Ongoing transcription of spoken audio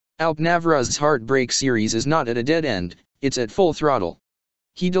Navruz's Heartbreak series is not at a dead end, it's at full throttle.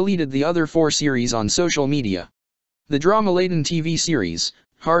 He deleted the other 4 series on social media. The drama-laden TV series,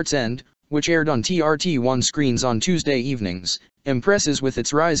 Heart's End, which aired on TRT1 screens on Tuesday evenings, impresses with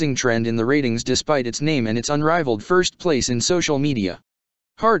its rising trend in the ratings despite its name and its unrivaled first place in social media.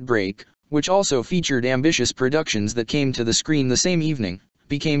 Heartbreak, which also featured ambitious productions that came to the screen the same evening,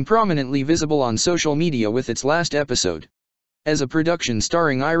 became prominently visible on social media with its last episode. As a production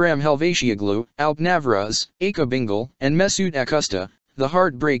starring Iram Helvatioglu, Alp Navruz, Aka Bingal, and Mesut Akusta, the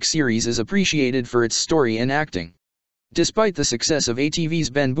Heartbreak series is appreciated for its story and acting. Despite the success of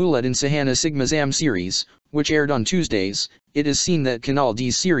ATV's Ben Buletin Sahana Sigmazam series, which aired on Tuesdays, it is seen that Kanal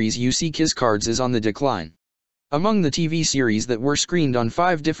D's series UC Kiss Cards is on the decline. Among the TV series that were screened on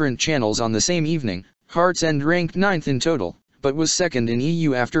 5 different channels on the same evening, Heart's End ranked 9th in total, but was 2nd in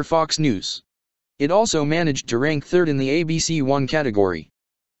EU after Fox News. It also managed to rank 3rd in the ABC One category.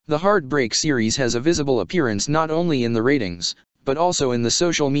 The Heartbreak series has a visible appearance not only in the ratings, but also in the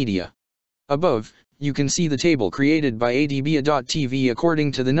social media. Above, you can see the table created by adbia.tv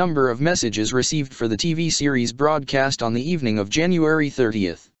according to the number of messages received for the TV series broadcast on the evening of January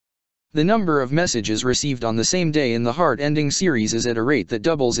 30th. The number of messages received on the same day in the Heart-ending series is at a rate that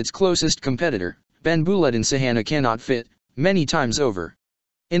doubles its closest competitor, Ben Buletin Sahana Cannot Fit, many times over.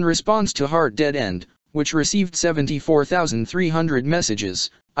 In response to Heart Dead End, which received 74,300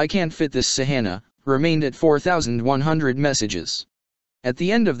 messages, I Can't Fit This Sahana remained at 4,100 messages. At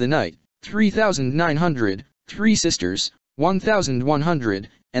the end of the night, 3,900, Three Sisters, 1,100,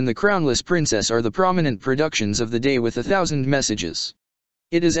 and The Crownless Princess are the prominent productions of the day with 1,000 messages.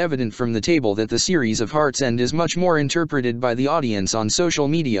 It is evident from the table that the series of Heart's End is much more interpreted by the audience on social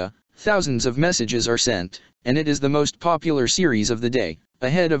media, thousands of messages are sent, and it is the most popular series of the day,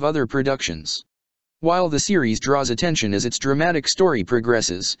 ahead of other productions. While the series draws attention as its dramatic story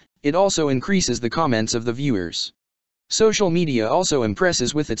progresses, it also increases the comments of the viewers. Social media also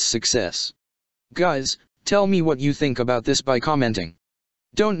impresses with its success. Guys, tell me what you think about this by commenting.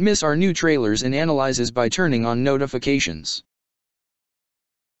 Don't miss our new trailers and analyses by turning on notifications.